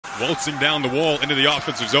Waltzing down the wall into the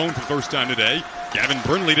offensive zone for the first time today. Gavin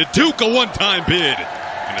Brindley to Duke, a one-time bid.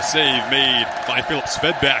 And a save made by Philip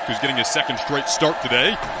Svedback, who's getting his second straight start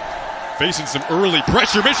today. Facing some early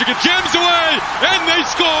pressure, Michigan jams away, and they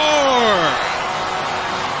score!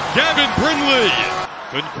 Gavin Brindley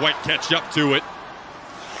couldn't quite catch up to it.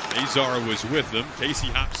 Nazar was with them. Casey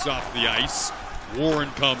hops off the ice.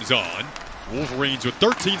 Warren comes on. Wolverines with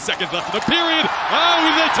 13 seconds left in the period.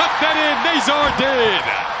 Oh, they tucked that in. Nazar did.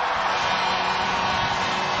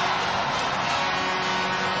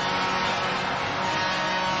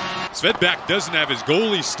 Svedback doesn't have his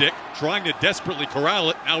goalie stick, trying to desperately corral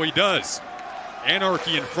it. Now he does.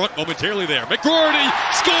 Anarchy in front momentarily there. McGroarty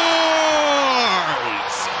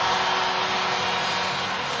scores!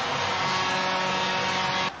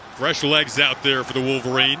 Fresh legs out there for the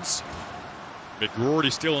Wolverines.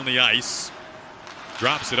 McGroarty still on the ice.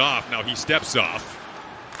 Drops it off. Now he steps off.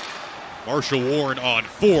 Marshall Warren on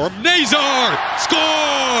form. Nazar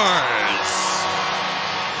scores!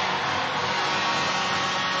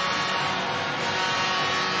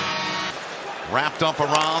 Wrapped up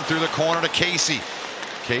around through the corner to Casey.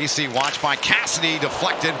 Casey watched by Cassidy.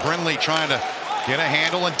 Deflected. Brindley trying to get a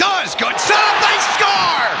handle and does. Good setup. They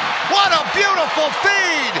score! What a beautiful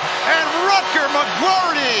feed! And Rutger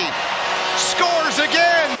McGroarty scores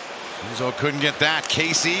again. Enzo couldn't get that.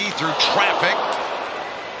 Casey through traffic.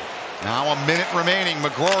 Now a minute remaining.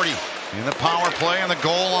 McGroarty in the power play on the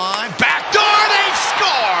goal line. Backdoor, they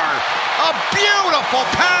score! A beautiful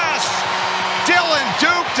pass. Dylan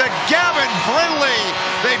Duke to Gavin Brindley.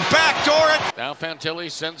 They backdoor it. Now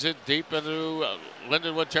Fantilli sends it deep into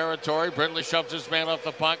Lindenwood territory. Brindley shoves his man off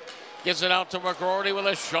the puck. Gets it out to McGroarty with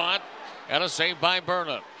a shot. And a save by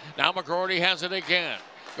Burnham. Now McGroarty has it again.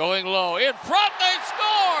 Going low. In front, they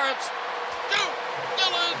score! It's Duke!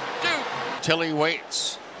 Dylan Duke! Tilly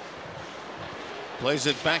waits. Plays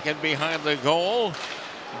it back in behind the goal.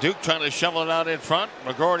 Duke trying to shovel it out in front.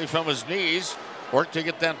 McGroarty from his knees. Worked to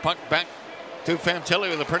get that puck back to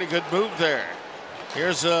Fantilli with a pretty good move there.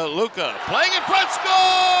 Here's Luca playing in front,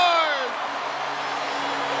 scores!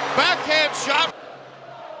 Backhand shot.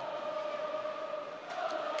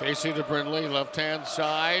 Casey to Brindley, left-hand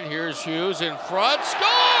side. Here's Hughes in front,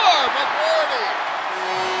 score! McGroarty!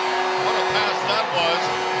 What a pass that was,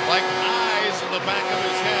 like eyes in the back of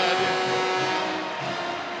his head.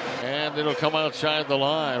 And it'll come outside the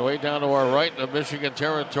line, way down to our right in the Michigan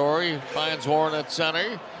territory. Finds Warren at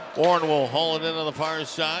center. Warren will haul it into the far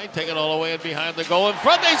side, take it all the way in behind the goal. In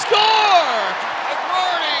front, they score!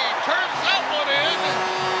 McGroarty turns that one in.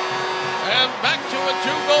 And back to a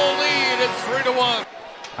 2-goal lead. It's 3-1.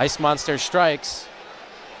 Ice Monster strikes.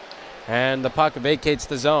 And the puck vacates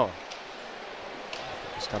the zone.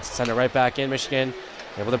 Wisconsin send it right back in. Michigan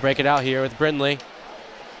able to break it out here with Brindley.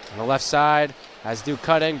 On the left side, has Duke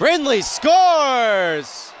cutting. Brindley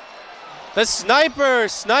scores! The sniper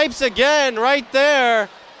snipes again right there.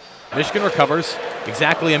 Michigan recovers.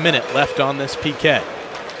 Exactly a minute left on this PK.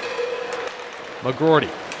 McGroarty,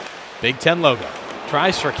 Big Ten logo.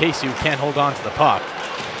 Tries for Casey, who can't hold on to the puck.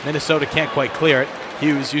 Minnesota can't quite clear it.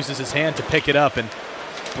 Hughes uses his hand to pick it up, and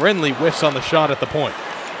Brindley whiffs on the shot at the point.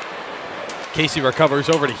 Casey recovers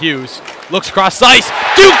over to Hughes. Looks cross ice.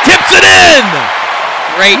 Duke tips it in!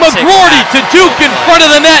 Great McGroarty to Duke in front of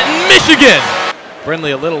the net in Michigan.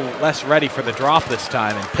 Brindley a little less ready for the drop this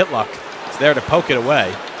time, and Pitluck is there to poke it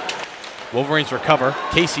away. Wolverines recover.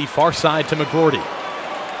 Casey far side to McGroarty.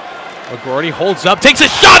 McGroarty holds up, takes a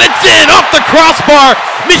shot, it's in off the crossbar.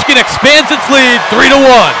 Michigan expands its lead 3-1.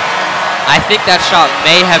 I think that shot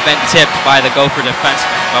may have been tipped by the Gopher defenseman,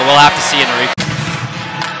 but we'll have to see in the replay.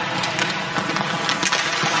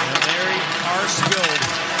 And they are skilled.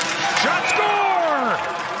 Shot score!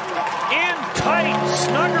 In tight,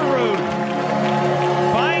 Snuggerud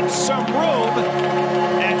finds some room,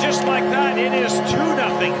 and just like that, it is 2-0.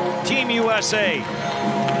 Team USA.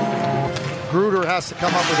 Gruder has to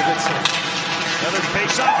come up with a good save. Another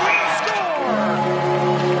face-off win, score!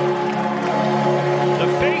 The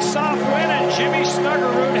face-off win, and Jimmy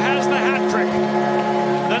Snuggerud has the hat trick.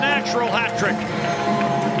 The natural hat trick.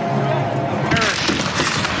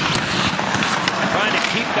 Trying to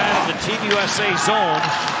keep that in the Team USA zone.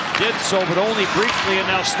 Did so, but only briefly, and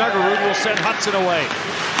now Snuggerud will send Hudson away.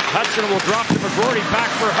 Hudson will drop to McGroarty,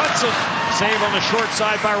 back for Hudson. Save on the short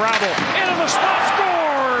side by Rabel. Into the spot,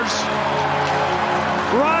 scores!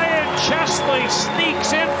 Ryan Chesley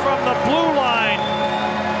sneaks in from the blue line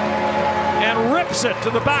and rips it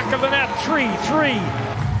to the back of the net. 3-3.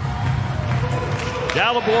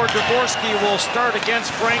 Dalibor Dvorsky will start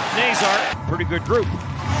against Frank Nazar. Pretty good group.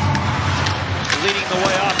 Leading the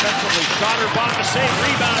way offensively. Shot Urbon to save.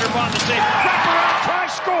 Rebound Urbon to save. Wrap around,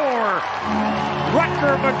 try, score!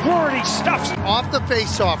 Rutger McGroarty stuffs. Off the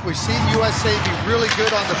face-off, we've seen USA be really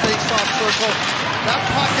good on the face-off circle. That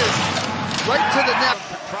puck is right to the net.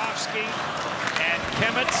 Petrovsky and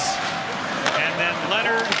Kemitz, and then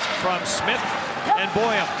Leonard from Smith and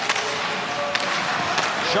Boyum.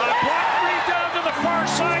 Shot blocked, rebound to the far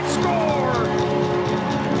side, score!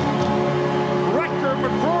 Rutger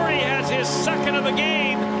McGroarty has his second of the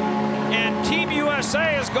game, and Team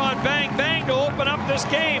USA has gone bang-bang to open up this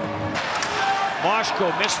game. Moshko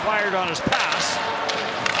misfired on his pass,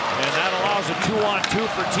 and that allows a 2-on-2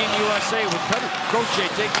 for Team USA with Gauthier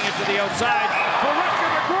taking it to the outside. For Rutger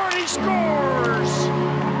McGroarty scores!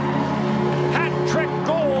 Hat-trick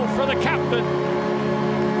goal for the captain.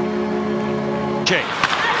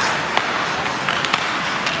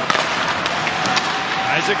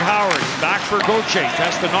 Isaac Howard back for Gauthier.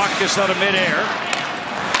 Has to knock this out of midair.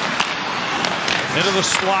 Into the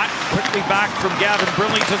slot, quickly back from Gavin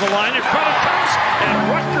Brindley to the line in front of pass, and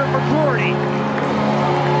Rutger McGroarty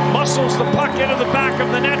muscles the puck into the back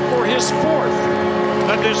of the net for his fourth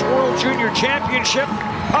at this World Junior Championship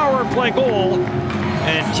power play goal.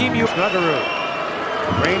 And Team USA. Snuggerud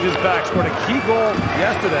ranges back, scored a key goal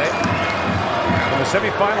yesterday in the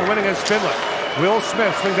semifinal, winning against Finland. Will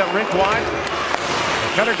Smith swings that rink wide.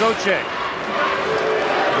 Cutter Gauthier.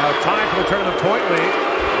 Now time for the tournament point lead.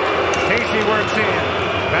 Casey works in.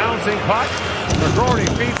 Bouncing puck.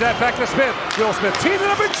 McGroarty feeds that back to Smith. Will Smith teams it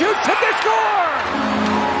up and shoots, and they score!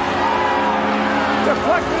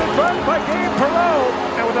 Deflected in front by Gabe Perreault,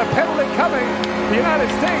 and with a penalty coming, the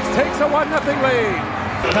United States takes a 1-0 lead.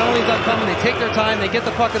 Penalties are coming, they take their time, they get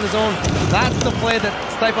the puck in the zone. That's the play that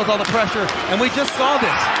stifles all the pressure, and we just saw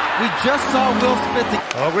this. We just saw Will Smith.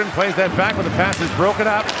 Holmgren plays that back when the pass is broken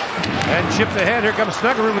up and chipped ahead. Here comes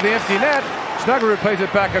Snuggerud with the empty net. Snuggerud plays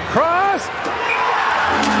it back across,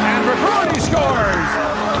 and McGroarty scores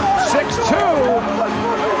 6-2,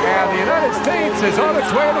 and the United States is on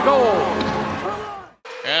its way to goal.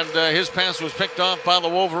 And his pass was picked off by the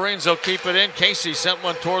Wolverines. They'll keep it in. Casey sent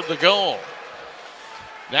one toward the goal.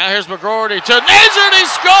 Now here's McGroarty to Nazard. He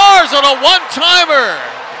scores on a one-timer.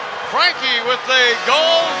 Frankie with the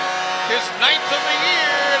goal, his 9th of the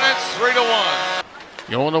year, and it's 3-1.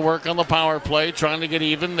 Going to work on the power play, trying to get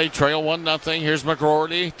even. They trail 1-0. Here's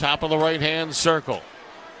McGroarty, top of the right-hand circle.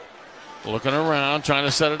 Looking around, trying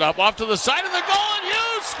to set it up. Off to the side of the goal, and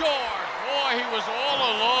Hughes scores. Boy, he was all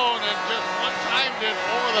alone and just one-timed it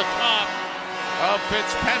over the top of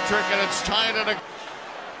Fitzpatrick, and it's tied at a...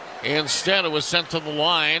 Instead, it was sent to the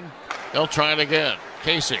line. They'll try it again.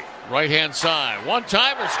 Casey, right-hand side.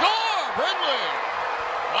 One-timer, score! Brindley!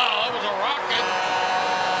 Wow, that was a rocket.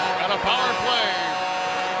 And a power play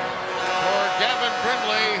for Gavin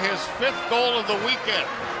Brindley, his 5th goal of the weekend.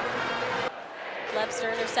 Webster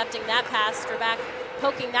intercepting that pass. Strabak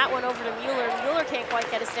poking that one over to Mueller. Mueller can't quite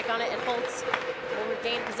get a stick on it, and Holtz will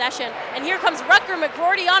regain possession. And here comes Rutger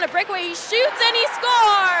McGroarty on a breakaway. He shoots and he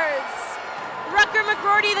scores! Rutger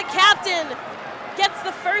McGroarty, the captain, gets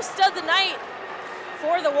the first of the night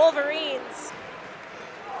for the Wolverines.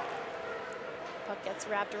 Puck gets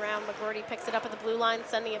wrapped around. McGroarty picks it up at the blue line,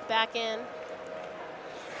 sending it back in.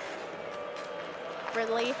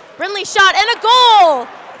 Brindley shot and a goal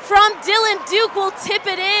from Dylan. Duke will tip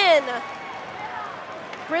it in.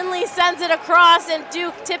 Brindley sends it across and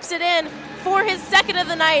Duke tips it in for his 2nd of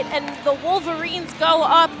the night, and the Wolverines go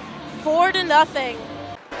up 4-0.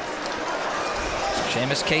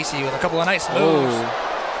 Seamus Casey with a couple of nice moves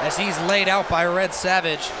as he's laid out by Red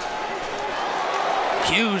Savage.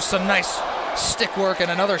 Hughes, some nice stick work and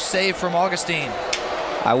another save from Augustine.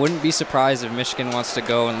 I wouldn't be surprised if Michigan wants to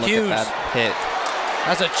go and look at that hit.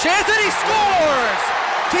 Has a chance and he scores!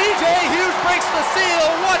 TJ Hughes breaks the seal.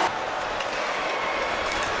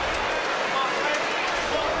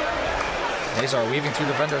 Nazar weaving through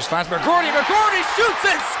defenders, finds McGroarty. McGroarty shoots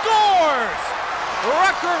and scores!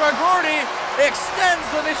 Rutger McGroarty extends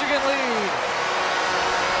the Michigan lead.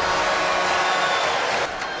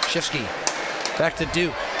 Shifsky back to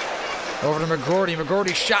Duke. Over to McGroarty.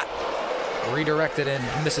 McGroarty shot. Redirected and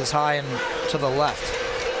misses high and to the left.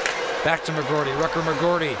 Back to McGroarty. Rutger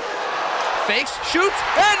McGroarty fakes, shoots,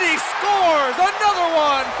 and he scores! Another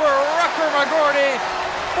one for Rutger McGroarty.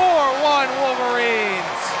 4-1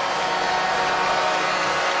 Wolverines.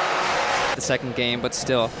 The second game, but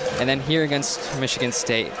still. And then here against Michigan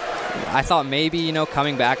State, I thought maybe,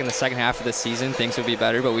 coming back in the second half of the season, things would be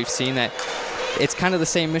better, but we've seen that it's kind of the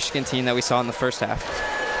same Michigan team that we saw in the first half.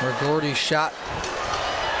 McGroarty shot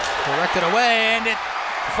directed away, and it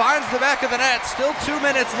finds the back of the net. Still 2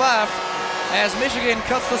 minutes left as Michigan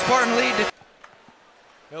cuts the Spartan lead.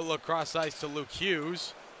 He'll look cross ice to Luke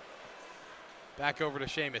Hughes. Back over to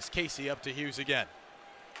Seamus Casey, up to Hughes again.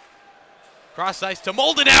 Cross ice to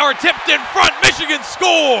Moldenauer, tipped in front, Michigan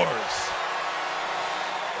scores!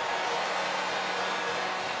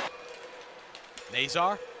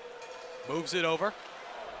 Nazar moves it over.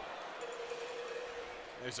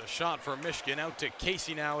 There's a shot for Michigan, out to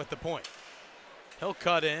Casey now at the point. He'll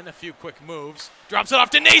cut in, a few quick moves. Drops it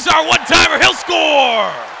off to Nazar, one-timer, he'll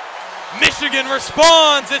score! Michigan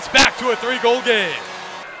responds, it's back to a 3-goal game.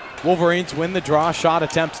 Wolverines win the draw, shot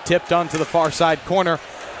attempt tipped onto the far side corner.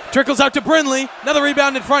 Trickles out to Brindley, another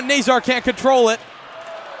rebound in front, Nazar can't control it.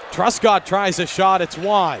 Truscott tries a shot, it's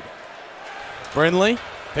wide. Brindley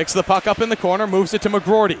picks the puck up in the corner, moves it to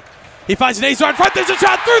McGroarty. He finds Nazar in front, there's a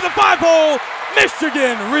shot through the 5-hole!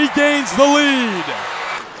 Michigan regains the lead.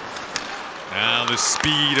 Now the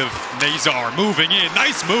speed of Nazar moving in.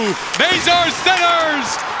 Nice move. Nazar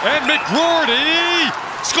centers, and McGroarty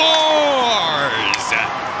scores.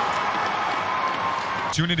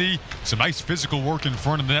 Opportunity. Some nice physical work in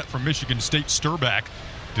front of the net from Michigan State Sturback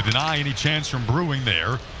to deny any chance from brewing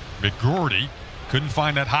there. McGroarty couldn't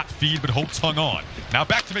find that hot feed, but Holtz hung on. Now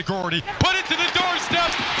back to McGroarty. Put it to the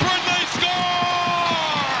doorstep. Brindley scores!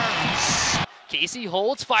 Casey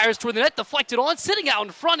Holtz fires toward the net, deflected on, sitting out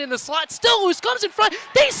in front in the slot, still loose, comes in front,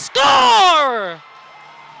 they score!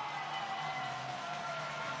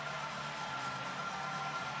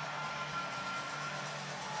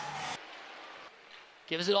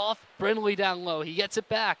 Gives it off, Brindley down low, he gets it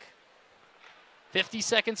back. 50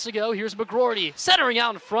 seconds to go, here's McGroarty, centering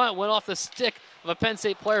out in front, went off the stick of a Penn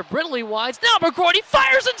State player, Brindley wides, now McGroarty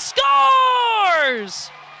fires and scores!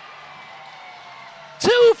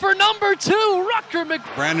 2 for number 2, Rutger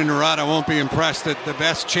McGroarty. Brandon Narada won't be impressed that the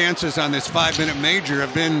best chances on this 5-minute major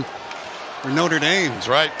have been for Notre Dame. That's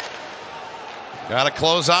right. Got to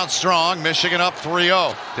close out strong. Michigan up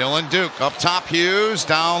 3-0. Dylan Duke up top. Hughes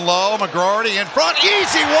down low. McGroarty in front.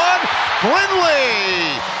 Easy one.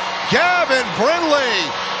 Brindley. Gavin Brindley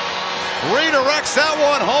redirects that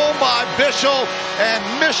one home by Bischel, and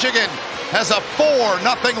Michigan has a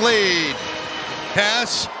 4-0 lead.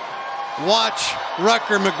 Pass. Watch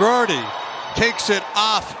Rutger McGroarty. Takes it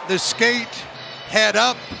off the skate. Head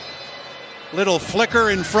up. Little flicker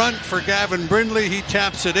in front for Gavin Brindley. He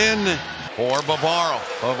taps it in. For Bavaro.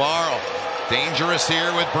 Bavaro dangerous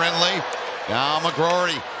here with Brindley. Now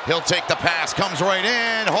McGroarty. He'll take the pass. Comes right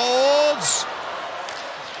in. Holds.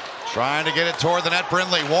 Trying to get it toward the net.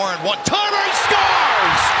 Brindley. Warren. One-timer. He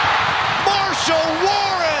scores! Marshall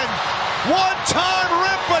Warren. One-time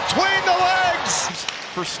rip between the legs.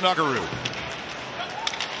 For Snuggerud.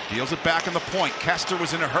 Deals it back in the point. Kester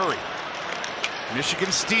was in a hurry.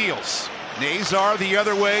 Michigan steals. Nazar the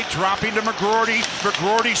other way, dropping to McGroarty.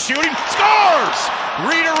 McGroarty shooting, scores!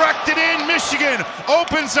 Redirected in, Michigan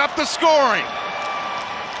opens up the scoring.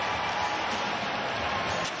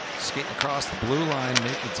 Skating across the blue line,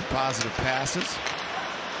 making some positive passes.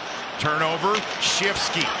 Turnover,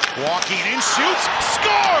 Shifsky walking in, shoots,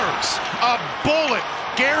 scores! A bullet.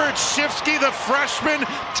 Garrett Shifsky, the freshman,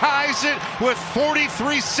 ties it with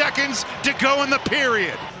 43 seconds to go in the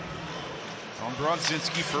period. On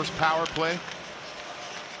Brodzinski, first power play.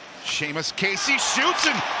 Seamus Casey shoots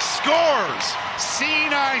and scores.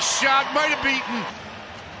 Sinai shot might have beaten.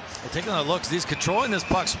 Well, taking a look, he's controlling this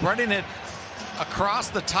puck, spreading it across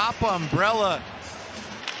the top umbrella.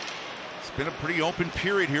 It's been a pretty open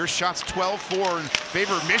period here. Shots 12-4 in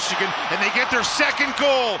favor of Michigan, and they get their second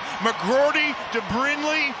goal. McGroarty to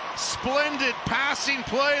Brindley. Splendid passing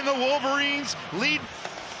play, and the Wolverines lead.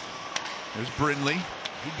 There's Brindley.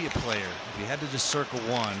 He'd be a player if he had to just circle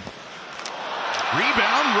one.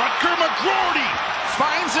 Rebound, Rutger McGroarty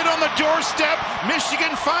finds it on the doorstep.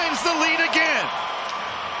 Michigan finds the lead again.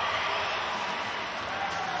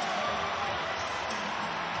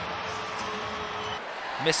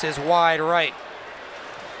 Misses wide right.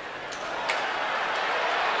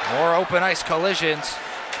 More open ice collisions.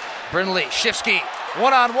 Brindley, Shifsky,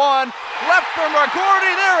 one-on-one. Left for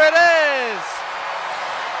McGroarty, there it is!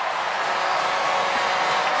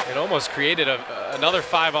 It almost created another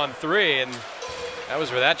 5-on-3, and that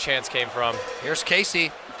was where that chance came from. Here's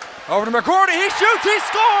Casey. Over to McGroarty, he shoots, he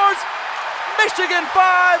scores! Michigan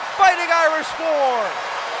 5, Fighting Irish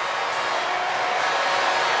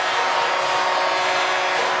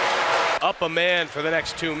 4. Up a man for the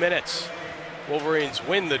next 2 minutes. Wolverines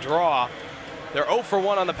win the draw. They're 0 for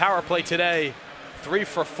 1 on the power play today. 3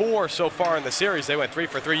 for 4 so far in the series. They went 3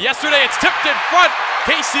 for 3 yesterday. It's tipped in front.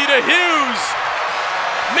 Casey to Hughes.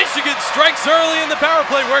 Michigan strikes early in the power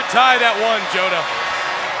play. We're tied at 1, Jonah.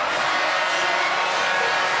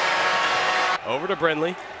 Over to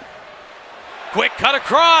Brindley. Quick cut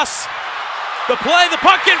across. The play, the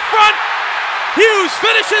puck in front. Hughes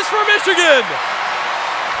finishes for Michigan.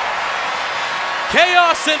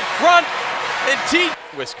 chaos in front. And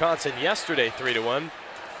Wisconsin yesterday 3-1,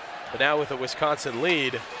 but now with a Wisconsin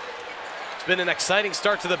lead. It's been an exciting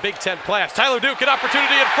start to the Big Ten playoffs. Tyler Duke, an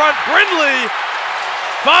opportunity in front. Brindley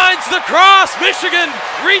finds the cross. Michigan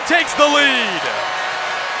retakes the lead.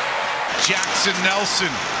 Jackson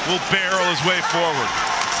Nelson will barrel his way forward.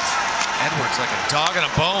 Edwards like a dog on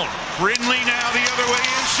a bone. Brindley now the other way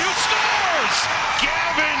in. Shoots, scores!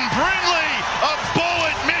 Gavin Brindley, a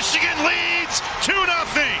bullet. Michigan leads 2-0.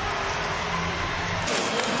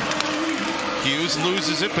 Hughes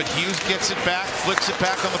loses it, but Hughes gets it back, flicks it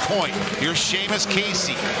back on the point. Here's Seamus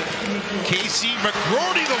Casey. Casey,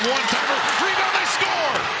 McGroarty, the one-timer. Rebound, they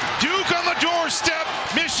score! Duke on the doorstep.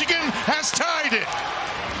 Michigan has tied it.